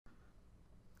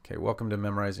Okay, welcome to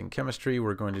Memorizing Chemistry.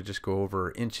 We're going to just go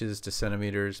over inches to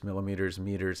centimeters, millimeters,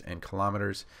 meters, and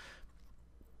kilometers.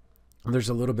 There's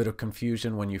a little bit of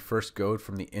confusion when you first go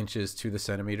from the inches to the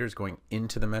centimeters going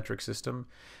into the metric system,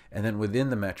 and then within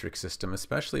the metric system,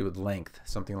 especially with length,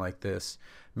 something like this.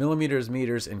 Millimeters,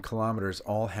 meters, and kilometers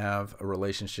all have a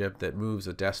relationship that moves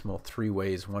a decimal three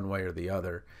ways, one way or the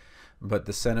other. But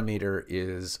the centimeter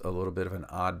is a little bit of an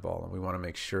oddball, and we want to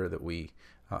make sure that we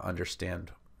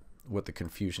understand what the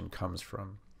confusion comes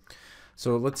from.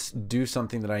 So let's do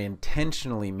something that I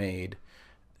intentionally made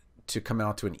to come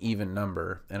out to an even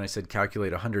number, and I said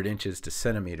calculate 100 inches to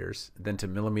centimeters, then to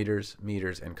millimeters,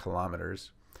 meters, and kilometers.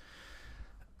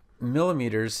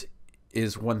 Millimeters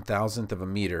is 1,000th of a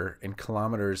meter, and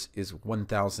kilometers is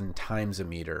 1,000 times a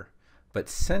meter. But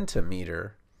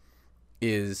centimeter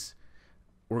is,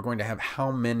 we're going to have how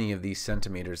many of these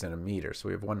centimeters in a meter. So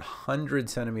we have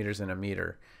 100 centimeters in a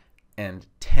meter and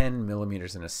 10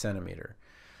 millimeters in a centimeter.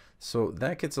 So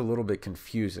that gets a little bit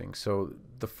confusing. So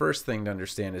the first thing to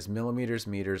understand is millimeters,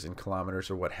 meters, and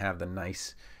kilometers are what have the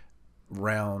nice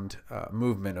round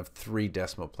movement of 3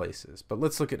 decimal places. But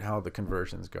let's look at how the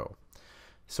conversions go.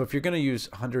 So if you're going to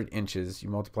use 100 inches, you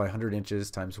multiply 100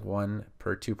 inches times 1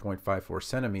 per 2.54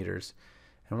 centimeters.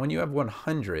 And when you have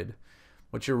 100,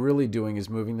 what you're really doing is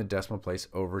moving the decimal place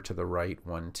over to the right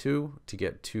 1, 2 to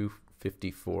get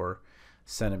 254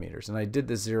 centimeters. And I did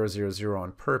this 0, 0, 0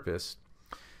 on purpose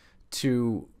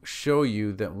to show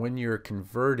you that when you're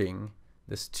converting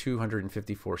this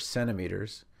 254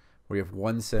 centimeters, where you have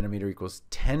 1 centimeter equals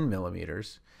 10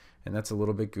 millimeters, and that's a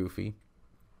little bit goofy,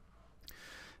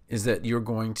 is that you're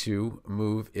going to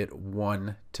move it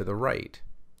 1 to the right.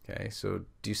 Okay, so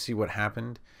do you see what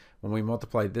happened? When we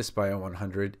multiplied this by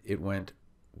 100, it went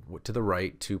to the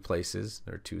right 2 places.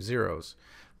 There are 2 zeros.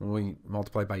 When we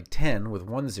multiply by 10 with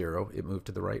 1 0, it moved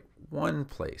to the right 1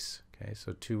 place. Okay,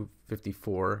 so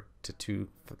 254 to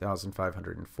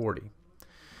 2,540.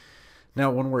 Now,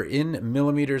 when we're in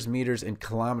millimeters, meters, and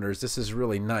kilometers, this is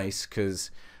really nice because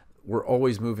we're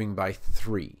always moving by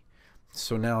 3.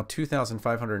 So now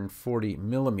 2,540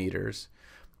 millimeters,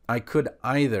 I could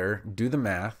either do the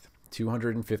math,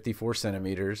 254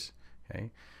 centimeters,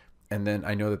 okay, and then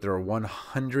I know that there are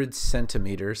 100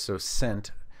 centimeters, so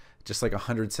cent, just like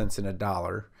 100 cents in a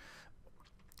dollar,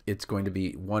 it's going to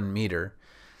be 1 meter.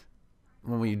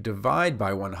 When we divide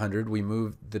by 100, we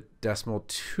move the decimal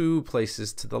 2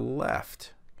 places to the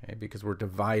left, okay, because we're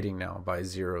dividing now by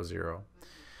 0, 0.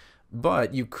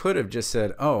 But you could have just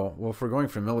said, oh, well, if we're going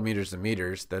from millimeters to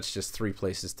meters, that's just 3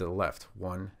 places to the left.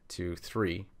 1, 2,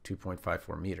 3,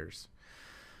 2.54 meters.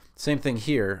 Same thing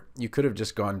here. You could have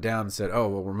just gone down and said, oh,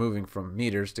 well, we're moving from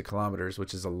meters to kilometers,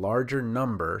 which is a larger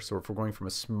number. So if we're going from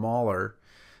a smaller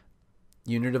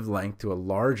unit of length to a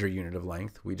larger unit of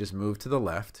length, we just move to the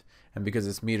left. And because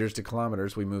it's meters to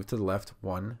kilometers, we move to the left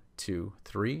 1, 2,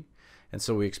 3. And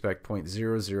so we expect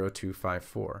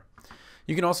 0.00254.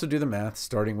 You can also do the math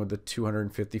starting with the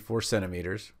 254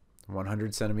 centimeters,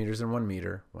 100 centimeters in 1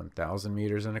 meter, 1,000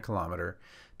 meters in a kilometer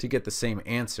to get the same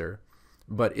answer.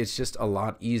 But it's just a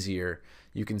lot easier.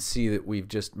 You can see that we've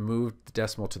just moved the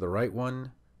decimal to the right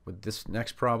 1 with this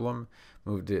next problem,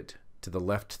 moved it to the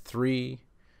left 3,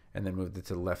 and then moved it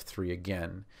to the left 3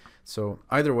 again. So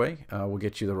either way, we'll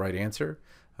get you the right answer.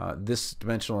 This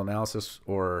dimensional analysis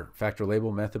or factor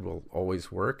label method will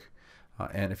always work.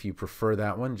 And if you prefer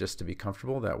that one, just to be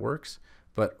comfortable, that works.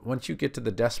 But once you get to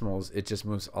the decimals, it just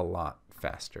moves a lot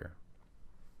faster.